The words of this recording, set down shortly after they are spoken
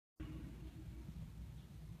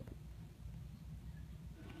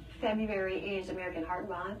February is American Heart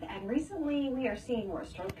Month, and recently we are seeing more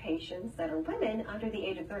stroke patients that are women under the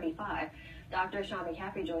age of 35. Dr.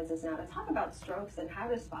 McCaffrey joins us now to talk about strokes and how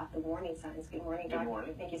to spot the warning signs. Good morning, Doctor. Good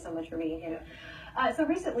morning. Thank you so much for being here. So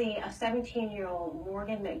recently, a 17-year-old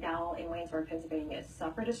Morgan McDowell in Waynesburg, Pennsylvania,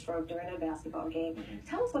 suffered a stroke during a basketball game.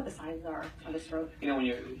 Tell us what the signs are of a stroke. You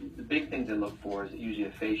know, the big thing to look for is usually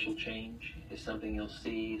a facial change. Is something you'll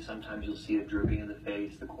see. Sometimes you'll see a drooping of the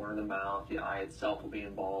face, the corner of the mouth, the eye itself will be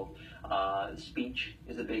involved. Speech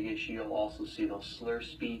is a big issue. You'll also see they'll slur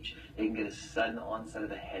speech. They can get a sudden onset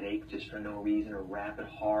of a headache just for no reason, or rapid,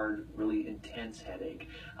 hard, really intense headache.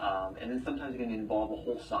 And then sometimes it can involve a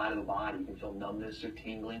whole side of the body. You can feel numbness or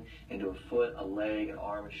tingling into a foot, a leg, an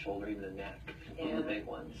arm, a shoulder, even a neck. Those are the big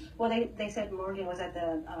ones. Well, they said Morgan was at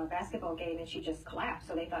the basketball game and she just collapsed,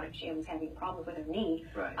 so they thought she was having problems with her knee.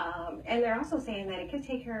 Right. And they're also saying that it could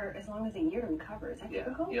take her as long as a year to recover. Is that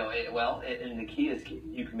typical? You know, and the key is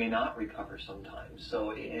you may not recover sometimes.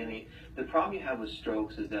 So the problem you have with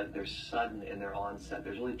strokes is that they're sudden in their onset.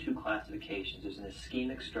 There's really two classifications. There's an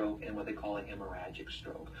ischemic stroke and what they call a hemorrhagic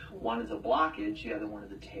stroke. One is a blockage, the other one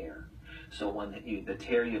is a tear. So one the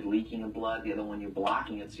tear, you have leaking of blood. The other one, you're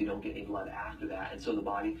blocking it so you don't get any blood after that. And so the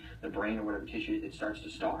body, the brain or whatever tissue, it starts to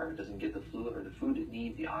starve. It doesn't get the fluid or the food it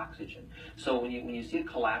needs, the oxygen. So when you see a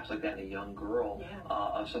collapse like that in a young girl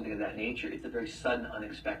of something of that nature, it's a very sudden,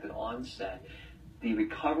 unexpected onset. The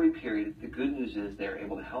recovery period, the good news is they're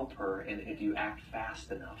able to help her, and if you act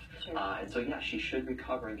fast enough. Sure. And so, yeah, she should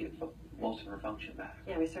recover and get most of her function back.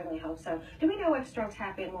 Yeah, we certainly hope so. Do we know if strokes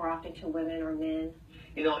happen more often to women or men?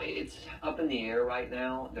 You know, it's up in the air right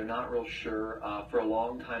now. They're not real sure. For a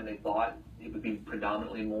long time, they thought it would be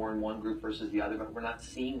predominantly more in one group versus the other, but we're not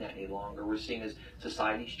seeing that any longer. We're seeing as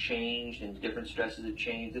society's changed and different stresses have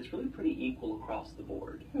changed, it's really pretty equal across the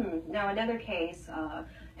board. Now, another case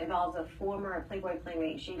involves a former Playboy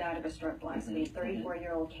playmate. She died of a stroke last week.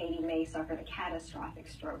 34-year-old Katie May suffered a catastrophic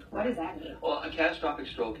stroke. What does that mean? Well, a catastrophic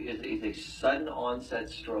stroke is a sudden onset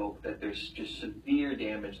stroke that there's just severe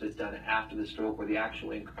damage that's done after the stroke where the actual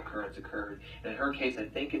occurrence occurred. And in her case, I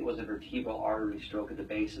think it was a vertebral artery stroke at the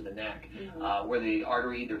base of the neck, where the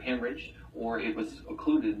artery either hemorrhaged or it was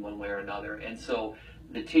occluded in one way or another. And so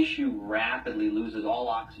the tissue rapidly loses all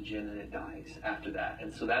oxygen and it dies after that.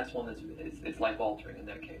 And so that's one it's life-altering in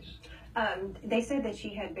that case. They said that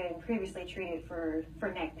she had been previously treated for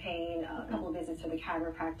neck pain, a couple of visits to the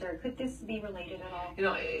chiropractor. Could this be related at all? You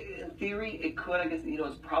know, in theory, it could. I guess, you know,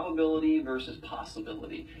 it's probability versus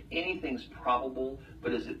possibility. Anything's probable,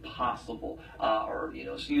 but is it possible? Or, you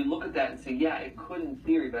know, so you look at that and say, yeah, it could in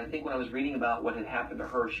theory, but I think when I was reading about what had happened to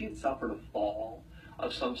her, she had suffered a fall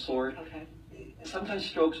of some sort. Okay. Sometimes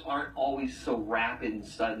strokes aren't always so rapid and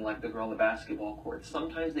sudden like the girl on the basketball court.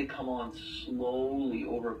 Sometimes they come on slowly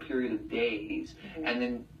over a period of days, and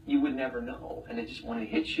then you would never know. And it just, when it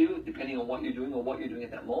hits you, depending on what you're doing or what you're doing at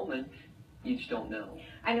that moment, you just don't know.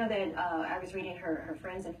 I know that I was reading her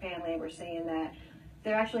friends and family were saying that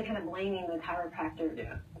they're actually kind of blaming the chiropractor,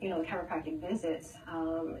 you know, the chiropractic visits.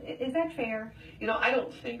 Is that fair? You know, I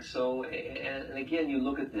don't think so. And again, you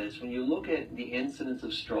look at this, when you look at the incidence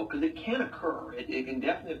of stroke, because it can occur. It can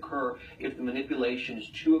definitely occur if the manipulation is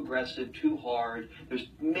too aggressive, too hard. There's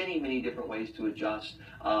many, many different ways to adjust.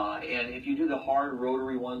 And if you do the hard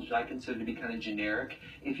rotary ones, which I consider to be kind of generic,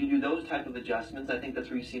 if you do those type of adjustments, I think that's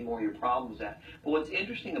where you see more of your problems at. But what's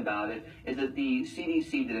interesting about it is that the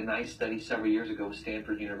CDC did a nice study several years ago with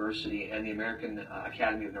Stanford University and the American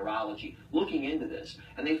Academy of Neurology looking into this.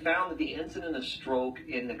 And they found that the incidence of stroke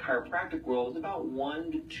in the chiropractic world is about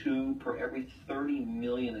 1 to 2 per every 30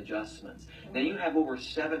 million adjustments. Now you have over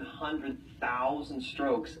 700,000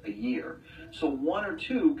 strokes a year. So 1 or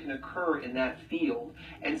 2 can occur in that field.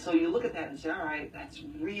 And so you look at that and say, all right, that's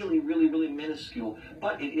really, really, really minuscule.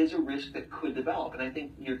 But it is a risk that could develop. And I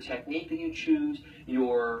think your technique that you choose,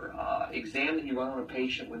 your exam that you run on a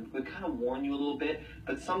patient would kind of warn you a little bit.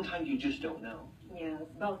 But sometimes you just don't know. Yeah,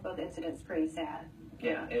 both incidents pretty sad.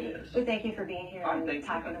 Yeah, it is. Well, thank you for being here and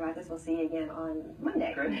talking about this. We'll see you again on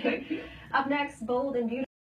Monday. Great, thank you. Up next, bold and beautiful.